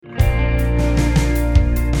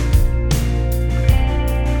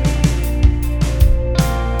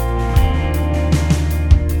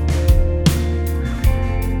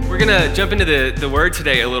We're going to jump into the word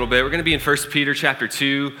today a little bit. We're going to be in 1 Peter chapter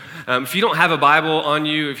 2. If you don't have a Bible on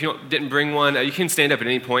you, if you didn't bring one, you can stand up at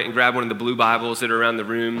any point and grab one of the blue Bibles that are around the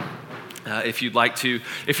room if you'd like to.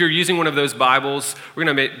 If you're using one of those Bibles, we're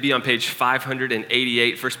going to be on page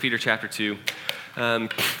 588, 1 Peter chapter 2.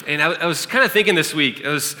 And I was kind of thinking this week, I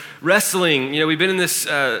was wrestling, we've been in this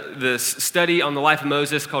study on the life of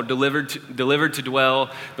Moses called Delivered to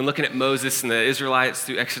Dwell. Been looking at Moses and the Israelites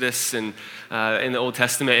through Exodus and in the Old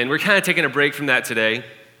Testament. And we're kind of taking a break from that today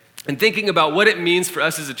and thinking about what it means for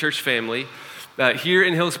us as a church family here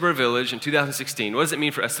in Hillsborough Village in 2016. What does it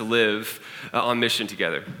mean for us to live on mission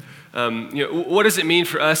together? What does it mean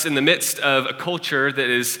for us in the midst of a culture that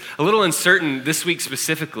is a little uncertain this week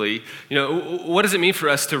specifically? What does it mean for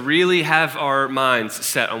us to really have our minds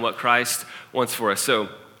set on what Christ wants for us? So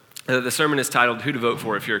the sermon is titled, Who to Vote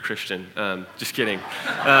For If You're a Christian. Just kidding.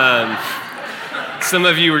 Some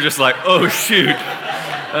of you were just like, oh, shoot.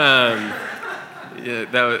 Yeah,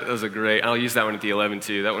 that was a great, I'll use that one at the 11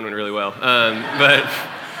 too. That one went really well.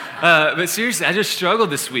 But seriously, I just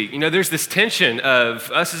struggled this week. There's this tension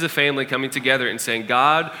of us as a family coming together and saying,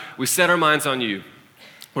 God, we set our minds on you.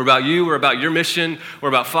 We're about you, we're about your mission, we're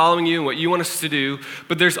about following you and what you want us to do.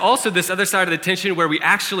 But there's also this other side of the tension where we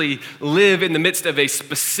actually live in the midst of a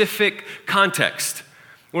specific context.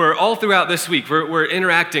 Where all throughout this week, we're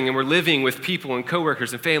interacting and we're living with people and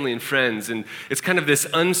coworkers and family and friends, and it's kind of this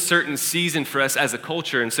uncertain season for us as a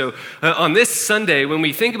culture. And so on this Sunday, when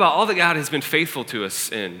we think about all that God has been faithful to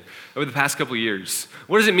us in over the past couple of years,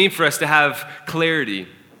 what does it mean for us to have clarity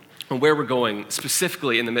on where we're going,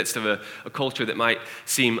 specifically in the midst of a culture that might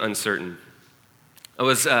seem uncertain? I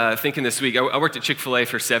was thinking this week, I worked at Chick-fil-A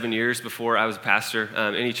for 7 years before I was a pastor.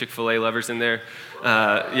 Any Chick-fil-A lovers in there?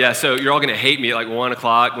 Yeah, so you're all going to hate me at like 1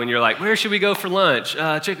 o'clock when you're like, where should we go for lunch?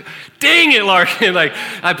 Dang it, Larkin.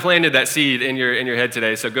 I planted that seed in your head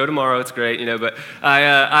today, so go tomorrow, it's great, But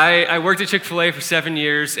I worked at Chick-fil-A for 7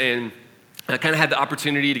 years, and I kind of had the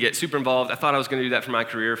opportunity to get super involved. I thought I was going to do that for my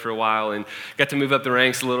career for a while and got to move up the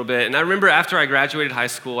ranks a little bit. And I remember after I graduated high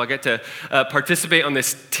school, I got to participate on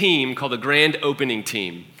this team called the Grand Opening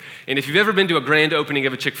Team. And if you've ever been to a grand opening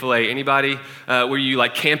of a Chick-fil-A, anybody, where you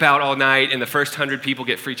camp out all night and the first 100 people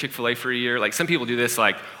get free Chick-fil-A for a year? Some people do this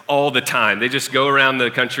all the time. They just go around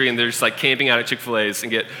the country and they're just camping out at Chick-fil-A's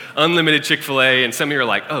and get unlimited Chick-fil-A. And some of you are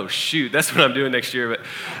like, oh shoot, that's what I'm doing next year. But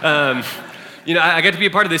I got to be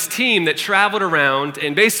a part of this team that traveled around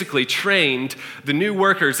and basically trained the new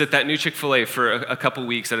workers at that new Chick-fil-A for a couple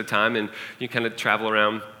weeks at a time, and you kind of travel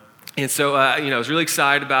around. And so, I was really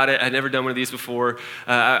excited about it. I'd never done one of these before.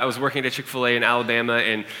 I was working at Chick-fil-A in Alabama,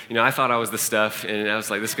 and, I thought I was the stuff, and I was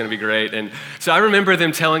like, this is going to be great. And so I remember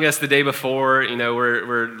them telling us the day before,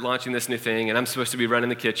 we're launching this new thing, and I'm supposed to be running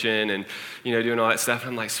the kitchen and, doing all that stuff.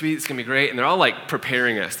 And I'm like, sweet, it's going to be great. And they're all,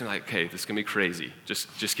 preparing us. They're like, okay, this is going to be crazy.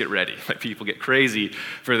 Just get ready. People get crazy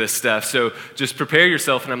for this stuff. So just prepare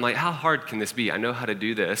yourself. And I'm like, how hard can this be? I know how to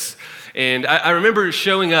do this. And I remember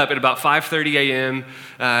showing up at about 5:30 a.m.,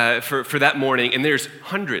 for that morning, and there's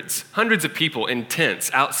hundreds of people in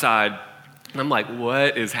tents outside. And I'm like,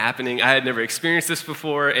 what is happening? I had never experienced this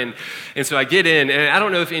before. And so I get in, and I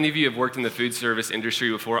don't know if any of you have worked in the food service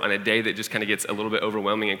industry before on a day that just kind of gets a little bit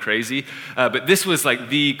overwhelming and crazy. But this was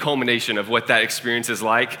the culmination of what that experience is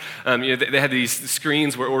like. They had these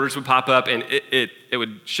screens where orders would pop up, and it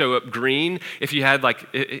would show up green. If you had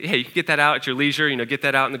hey, you can get that out at your leisure, get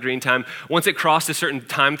that out in the green time. Once it crossed a certain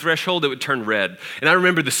time threshold, it would turn red. And I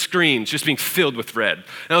remember the screens just being filled with red.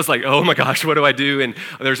 And I was like, oh my gosh, what do I do? And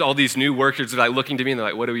there's all these new workers that are looking to me, and they're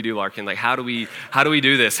like, what do we do, Larkin? How do we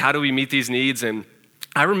do this? How do we meet these needs? And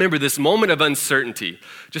I remember this moment of uncertainty,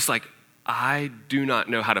 just I do not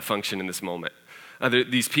know how to function in this moment.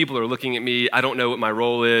 These people are looking at me. I don't know what my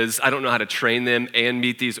role is. I don't know how to train them and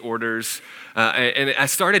meet these orders. And I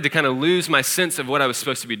started to kind of lose my sense of what I was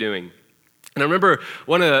supposed to be doing. And I remember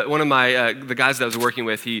one of my the guys that I was working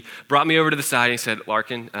with, he brought me over to the side and he said,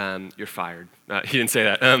 Larkin, you're fired. He didn't say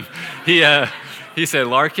that. He said,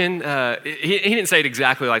 Larkin, he didn't say it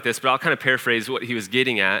exactly like this, but I'll kind of paraphrase what he was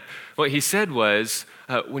getting at. What he said was,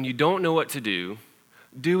 when you don't know what to do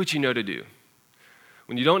what you know to do.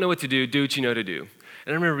 When you don't know what to do what you know to do. And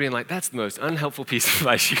I remember being like, that's the most unhelpful piece of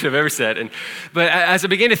advice you could have ever said. But as I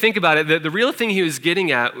began to think about it, the real thing he was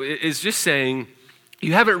getting at is just saying,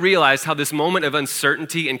 you haven't realized how this moment of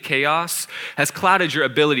uncertainty and chaos has clouded your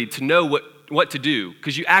ability to know what to do,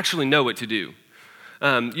 because you actually know what to do.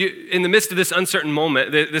 In the midst of this uncertain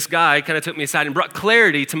moment, this guy kind of took me aside and brought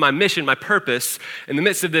clarity to my mission, my purpose, in the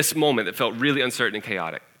midst of this moment that felt really uncertain and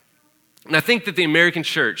chaotic. And I think that the American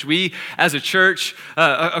church, we as a church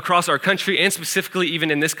across our country, and specifically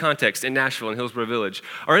even in this context in Nashville and Hillsborough Village,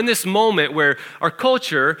 are in this moment where our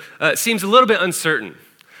culture seems a little bit uncertain.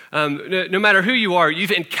 No matter who you are,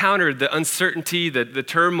 you've encountered the uncertainty, the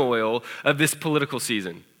turmoil of this political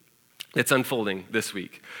season that's unfolding this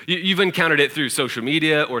week. You've encountered it through social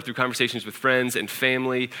media or through conversations with friends and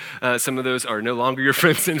family. Some of those are no longer your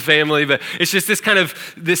friends and family, but it's just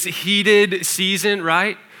this heated season,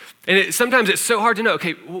 right? And sometimes it's so hard to know,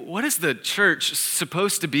 okay, what is the church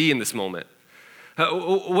supposed to be in this moment?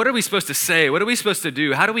 What are we supposed to say? What are we supposed to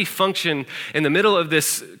do? How do we function in the middle of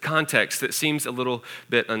this context that seems a little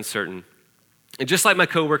bit uncertain? And just like my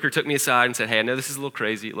coworker took me aside and said, hey, I know this is a little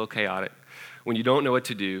crazy, a little chaotic. When you don't know what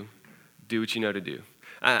to do what you know to do.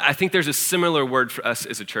 I think there's a similar word for us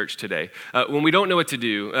as a church today. When we don't know what to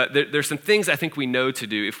do, there's some things I think we know to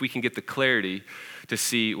do if we can get the clarity to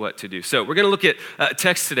see what to do. So we're going to look at a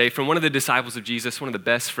text today from one of the disciples of Jesus, one of the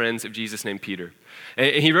best friends of Jesus named Peter.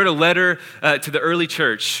 And he wrote a letter to the early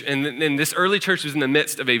church, and this early church was in the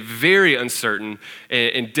midst of a very uncertain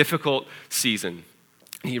and difficult season.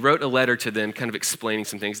 He wrote a letter to them kind of explaining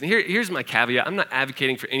some things. And here's my caveat. I'm not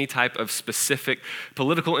advocating for any type of specific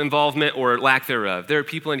political involvement or lack thereof. There are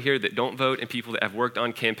people in here that don't vote and people that have worked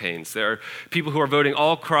on campaigns. There are people who are voting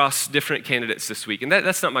all across different candidates this week. And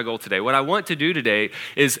that's not my goal today. What I want to do today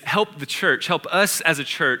is help the church, help us as a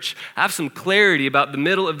church have some clarity about the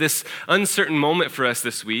middle of this uncertain moment for us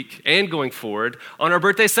this week and going forward on our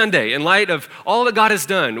birthday Sunday. In light of all that God has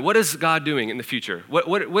done, what is God doing in the future?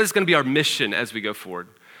 What is going to be our mission as we go forward?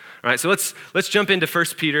 All right, so let's jump into 1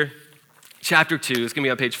 Peter chapter 2. It's going to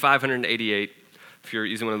be on page 588 if you're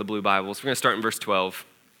using one of the blue Bibles. We're going to start in verse 12,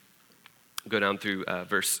 go down through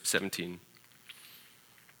verse 17.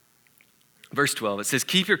 Verse 12, it says,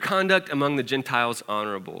 keep your conduct among the Gentiles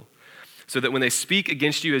honorable, so that when they speak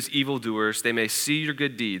against you as evildoers, they may see your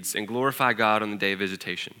good deeds and glorify God on the day of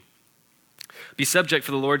visitation. Be subject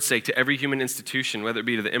for the Lord's sake to every human institution, whether it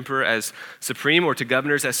be to the emperor as supreme or to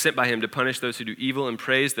governors as sent by him to punish those who do evil and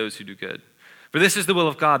praise those who do good. For this is the will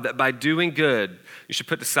of God, that by doing good, you should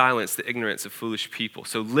put to silence the ignorance of foolish people.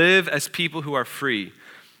 So live as people who are free,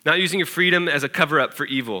 not using your freedom as a cover-up for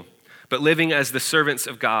evil, but living as the servants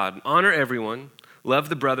of God. Honor everyone, love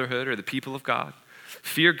the brotherhood or the people of God,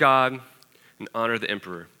 fear God, and honor the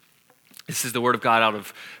emperor. This is the word of God out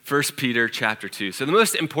of 1 Peter chapter 2. So the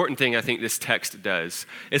most important thing I think this text does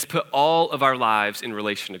is put all of our lives in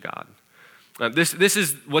relation to God. This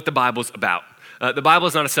is what the Bible's about. The Bible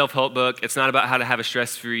is not a self-help book. It's not about how to have a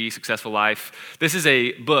stress-free, successful life. This is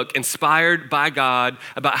a book inspired by God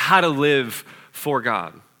about how to live for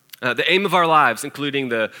God. The aim of our lives, including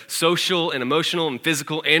the social and emotional and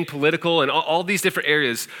physical and political and all these different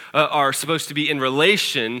areas, are supposed to be in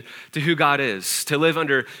relation to who God is, to live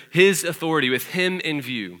under his authority with him in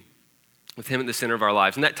view, with him at the center of our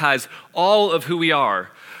lives. And that ties all of who we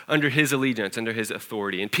are under his allegiance, under his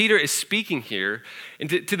authority. And Peter is speaking here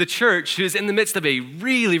to the church who is in the midst of a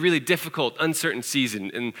really, really difficult, uncertain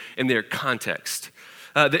season in their context.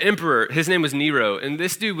 The emperor, his name was Nero, and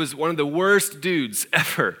this dude was one of the worst dudes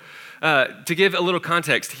ever. To give a little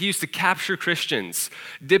context, he used to capture Christians,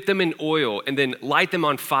 dip them in oil, and then light them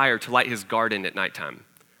on fire to light his garden at nighttime.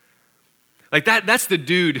 Like that's the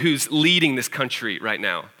dude who's leading this country right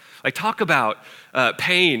now. Like talk about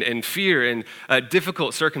pain and fear and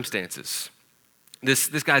difficult circumstances.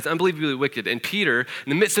 This guy's unbelievably wicked. And Peter, in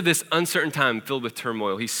the midst of this uncertain time filled with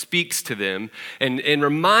turmoil, he speaks to them and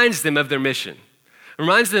reminds them of their mission.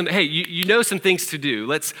 Reminds them, hey, you know some things to do.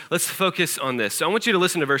 Let's focus on this. So I want you to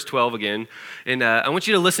listen to verse 12 again, and I want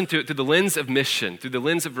you to listen to it through the lens of mission, through the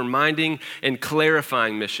lens of reminding and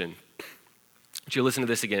clarifying mission. I want you to listen to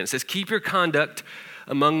this again. It says, keep your conduct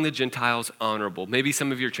among the Gentiles honorable. Maybe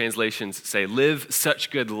some of your translations say, live such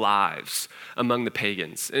good lives among the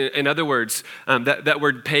pagans. In other words, that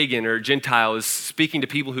word pagan or Gentile is speaking to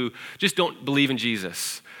people who just don't believe in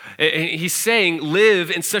Jesus. He's saying,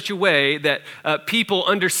 live in such a way that people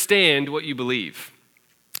understand what you believe.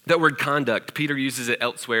 That word conduct, Peter uses it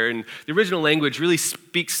elsewhere, and the original language really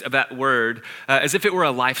speaks of that word as if it were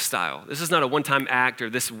a lifestyle. This is not a one-time act or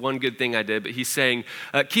this one good thing I did, but he's saying,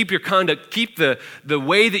 keep your conduct, keep the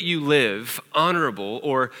way that you live honorable,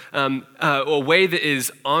 or a way that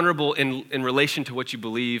is honorable in relation to what you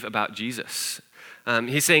believe about Jesus.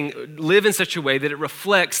 He's saying, live in such a way that it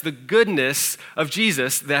reflects the goodness of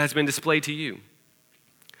Jesus that has been displayed to you.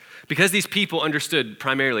 Because these people understood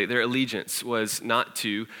primarily their allegiance was not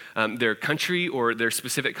to their country or their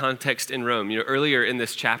specific context in Rome. Earlier in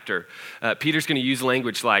this chapter, Peter's going to use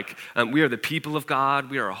language like, we are the people of God,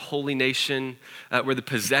 we are a holy nation, we're the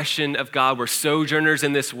possession of God, we're sojourners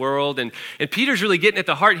in this world. And Peter's really getting at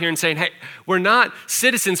the heart here and saying, hey, we're not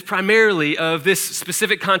citizens primarily of this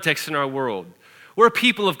specific context in our world. We're a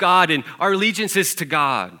people of God, and our allegiance is to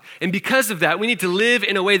God. And because of that, we need to live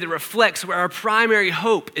in a way that reflects where our primary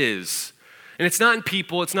hope is. And it's not in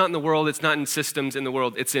people, it's not in the world, it's not in systems in the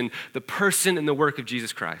world, it's in the person and the work of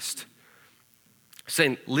Jesus Christ.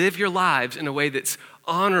 Saying, live your lives in a way that's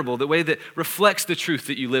honorable, the way that reflects the truth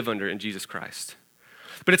that you live under in Jesus Christ.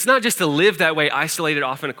 But it's not just to live that way isolated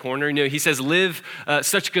off in a corner. He says, live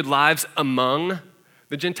such good lives among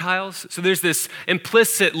the Gentiles. So there's this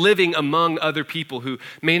implicit living among other people who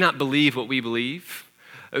may not believe what we believe,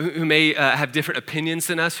 who may have different opinions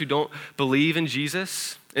than us, who don't believe in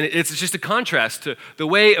Jesus. And it's just a contrast to the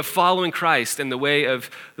way of following Christ and the way of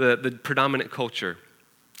the predominant culture.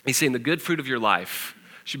 He's saying the good fruit of your life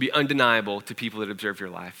should be undeniable to people that observe your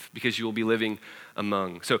life because you will be living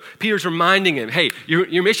among. So Peter's reminding him, hey,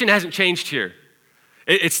 your mission hasn't changed here.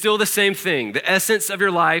 It's still the same thing. The essence of your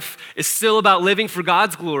life is still about living for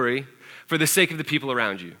God's glory for the sake of the people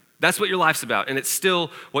around you. That's what your life's about, and it's still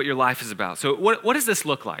what your life is about. So what does this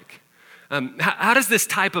look like? How does this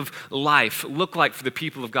type of life look like for the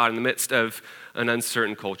people of God in the midst of an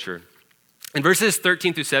uncertain culture? In verses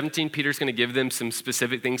 13 through 17, Peter's going to give them some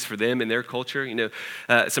specific things for them and their culture,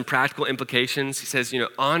 some practical implications. He says,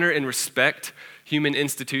 honor and respect human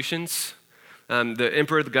institutions. The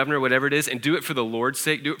emperor, the governor, whatever it is, and do it for the Lord's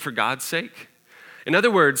sake, do it for God's sake. In other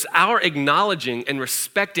words, our acknowledging and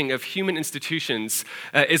respecting of human institutions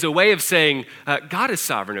is a way of saying, God is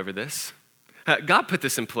sovereign over this. God put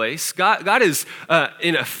this in place. God is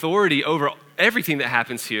in authority over everything that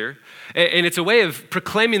happens here. And it's a way of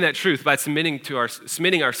proclaiming that truth by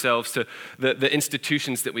submitting ourselves to the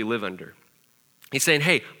institutions that we live under. He's saying,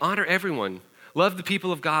 hey, honor everyone. Love the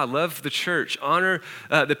people of God, love the church, honor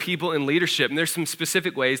the people in leadership. And there's some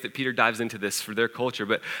specific ways that Peter dives into this for their culture.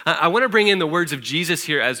 But I want to bring in the words of Jesus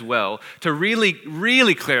here as well to really,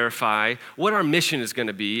 really clarify what our mission is going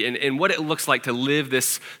to be and what it looks like to live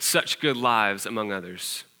this such good lives among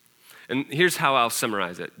others. And here's how I'll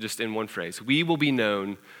summarize it, just in one phrase. We will be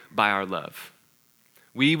known by our love.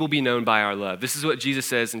 We will be known by our love. This is what Jesus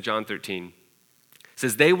says in John 13. It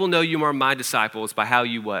says, they will know you are my disciples by how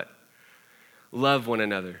you what? Love one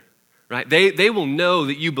another, right? They will know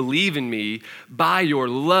that you believe in me by your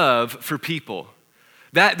love for people.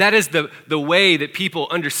 That is the way that people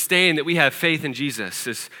understand that we have faith in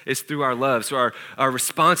Jesus is through our love. So our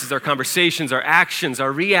responses, our conversations, our actions,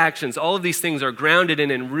 our reactions, all of these things are grounded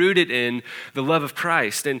in and rooted in the love of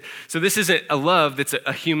Christ. And so this isn't a love that's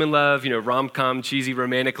a human love, rom-com, cheesy,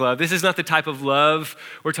 romantic love. This is not the type of love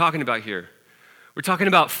we're talking about here. We're talking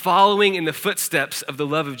about following in the footsteps of the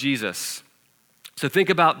love of Jesus. So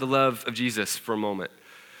think about the love of Jesus for a moment.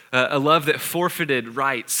 A love that forfeited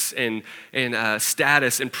rights and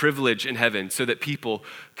status and privilege in heaven so that people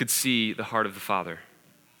could see the heart of the Father.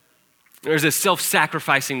 There's a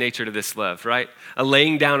self-sacrificing nature to this love, right? A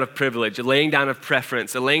laying down of privilege, a laying down of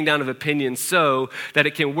preference, a laying down of opinion so that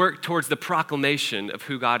it can work towards the proclamation of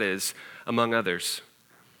who God is among others.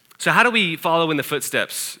 So how do we follow in the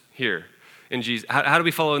footsteps here in Jesus? How do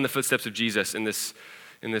we follow in the footsteps of Jesus in this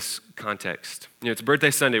context? It's birthday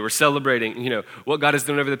Sunday. We're celebrating, what God has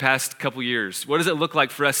done over the past couple years. What does it look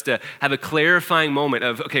like for us to have a clarifying moment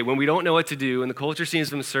of, okay, when we don't know what to do and the culture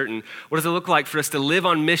seems uncertain, what does it look like for us to live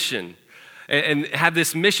on mission and have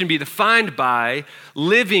this mission be defined by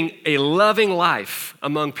living a loving life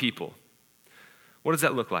among people? What does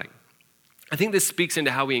that look like? I think this speaks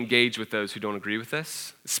into how we engage with those who don't agree with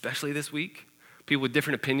us, especially this week. People with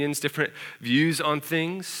different opinions, different views on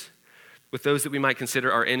things. With those that we might consider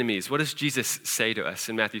our enemies. What does Jesus say to us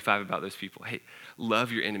in Matthew 5 about those people? Hey, love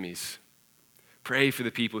your enemies. Pray for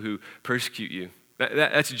the people who persecute you.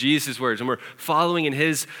 That's Jesus' words, and we're following in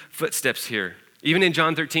his footsteps here. Even in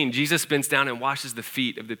John 13, Jesus bends down and washes the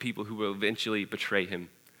feet of the people who will eventually betray him.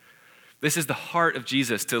 This is the heart of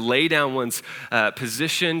Jesus, to lay down one's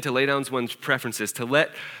position, to lay down one's preferences, to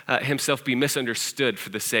let himself be misunderstood for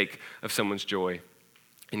the sake of someone's joy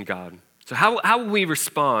in God. So how will we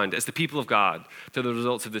respond as the people of God to the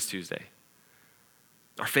results of this Tuesday?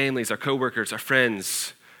 Our families, our coworkers, our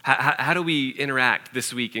friends. How do we interact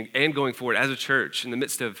this week and going forward as a church in the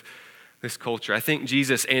midst of this culture? I think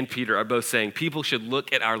Jesus and Peter are both saying people should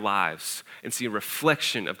look at our lives and see a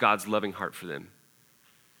reflection of God's loving heart for them.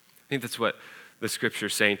 I think that's what the scripture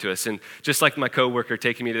is saying to us. And just like my coworker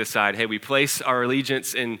taking me to the side, hey, we place our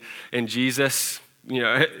allegiance in Jesus.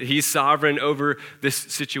 He's sovereign over this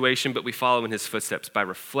situation, but we follow in his footsteps by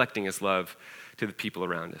reflecting his love to the people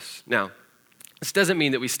around us. Now, this doesn't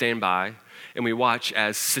mean that we stand by and we watch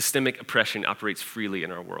as systemic oppression operates freely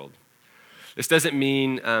in our world. This doesn't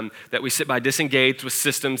mean that we sit by disengaged with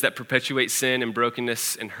systems that perpetuate sin and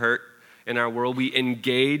brokenness and hurt in our world. We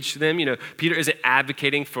engage them. Peter isn't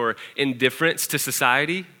advocating for indifference to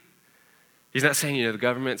society. He's not saying, the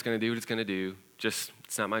government's going to do what it's going to do. Just,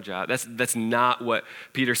 it's not my job. That's not what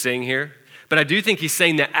Peter's saying here. But I do think he's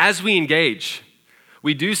saying that as we engage,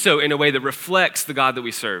 we do so in a way that reflects the God that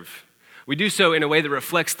we serve. We do so in a way that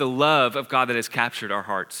reflects the love of God that has captured our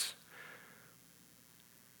hearts.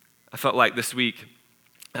 I felt like this week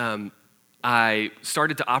I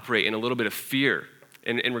started to operate in a little bit of fear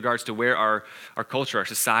in regards to where our culture, our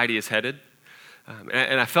society is headed.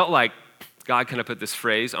 And I felt like God kind of put this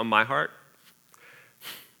phrase on my heart.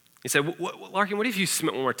 He said, Larkin, what if you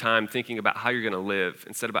spent one more time thinking about how you're going to live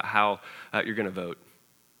instead about how you're going to vote?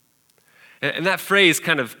 And that phrase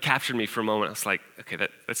kind of captured me for a moment. I was like, okay,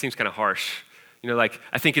 that seems kind of harsh.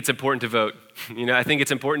 I think it's important to vote. I think it's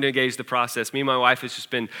important to engage the process. Me and my wife has just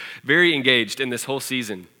been very engaged in this whole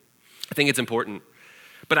season. I think it's important.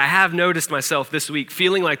 But I have noticed myself this week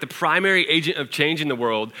feeling like the primary agent of change in the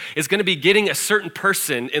world is going to be getting a certain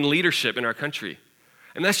person in leadership in our country.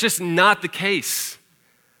 And that's just not the case.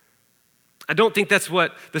 I don't think that's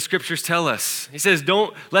what the scriptures tell us. He says,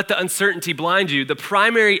 don't let the uncertainty blind you. The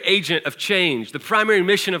primary agent of change, the primary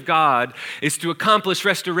mission of God is to accomplish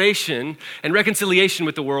restoration and reconciliation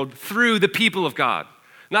with the world through the people of God,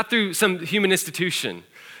 not through some human institution.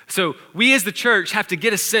 So we as the church have to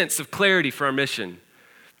get a sense of clarity for our mission.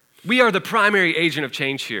 We are the primary agent of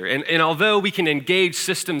change here. And although we can engage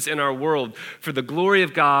systems in our world for the glory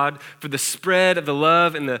of God, for the spread of the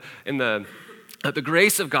love and the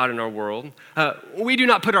grace of God in our world, we do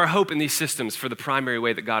not put our hope in these systems for the primary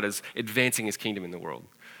way that God is advancing his kingdom in the world.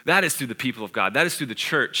 That is through the people of God. That is through the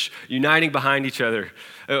church uniting behind each other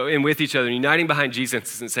and with each other, uniting behind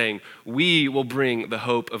Jesus and saying, we will bring the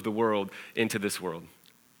hope of the world into this world.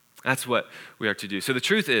 That's what we are to do. So the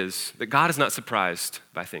truth is that God is not surprised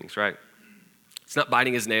by things, right? He's not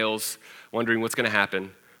biting his nails, wondering what's going to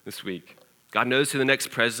happen this week. God knows who the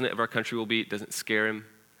next president of our country will be. It doesn't scare him.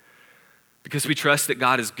 Because we trust that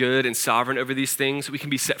God is good and sovereign over these things, we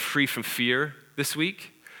can be set free from fear this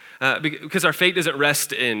week. Because our faith doesn't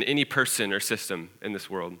rest in any person or system in this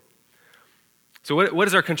world. So what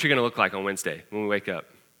is our country going to look like on Wednesday when we wake up?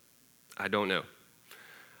 I don't know.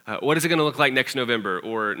 What is it going to look like next November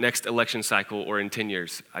or next election cycle or in 10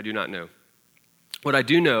 years? I do not know. What I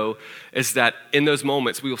do know is that in those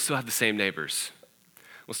moments, we will still have the same neighbors.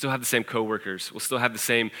 We'll still have the same coworkers. We'll still have the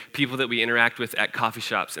same people that we interact with at coffee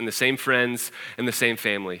shops and the same friends and the same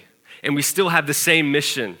family. And we still have the same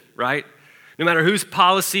mission, right? No matter whose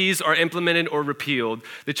policies are implemented or repealed,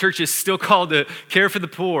 the church is still called to care for the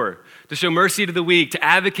poor, to show mercy to the weak, to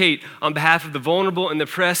advocate on behalf of the vulnerable and the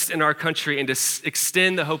oppressed in our country, and to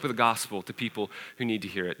extend the hope of the gospel to people who need to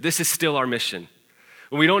hear it. This is still our mission.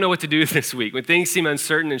 When we don't know what to do this week, when things seem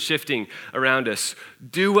uncertain and shifting around us,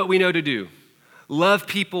 do what we know to do. Love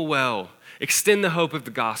people well. Extend the hope of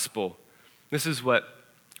the gospel. This is what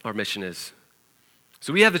our mission is.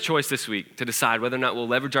 So we have the choice this week to decide whether or not we'll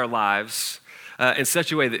leverage our lives in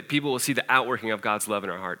such a way that people will see the outworking of God's love in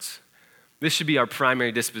our hearts. This should be our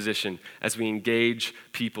primary disposition as we engage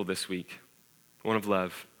people this week, one of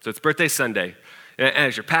love. So it's Birthday Sunday. And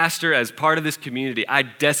as your pastor, as part of this community, I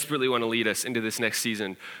desperately want to lead us into this next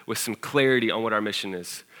season with some clarity on what our mission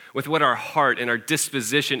is, with what our heart and our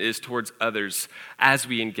disposition is towards others as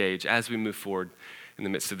we engage, as we move forward in the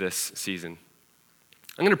midst of this season.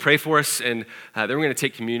 I'm going to pray for us, and then we're going to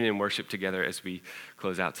take communion and worship together as we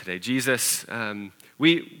close out today. Jesus,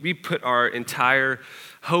 we put our entire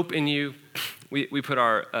hope in you. We put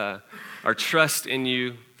our trust in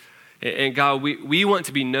you. And God, we want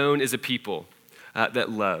to be known as a people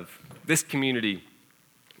that love. This community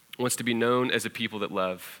wants to be known as a people that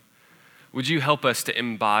love. Would you help us to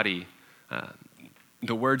embody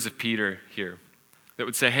the words of Peter here that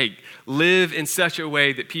would say, hey, live in such a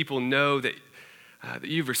way that people know that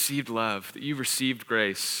you've received love, that you've received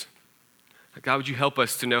grace. God, would you help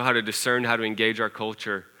us to know how to discern how to engage our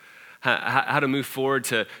culture, how to move forward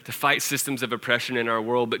to fight systems of oppression in our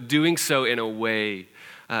world, but doing so in a way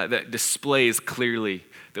that displays clearly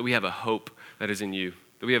that we have a hope that is in you,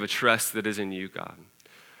 that we have a trust that is in you, God.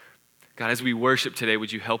 God, as we worship today,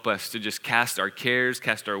 would you help us to just cast our cares,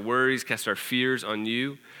 cast our worries, cast our fears on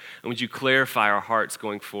you, and would you clarify our hearts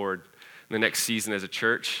going forward in the next season as a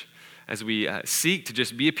church as we seek to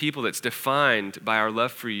just be a people that's defined by our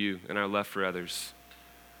love for you and our love for others.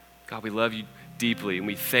 God, we love you deeply, and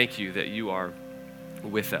we thank you that you are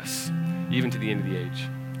with us, even to the end of the age.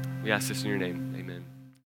 We ask this in your name.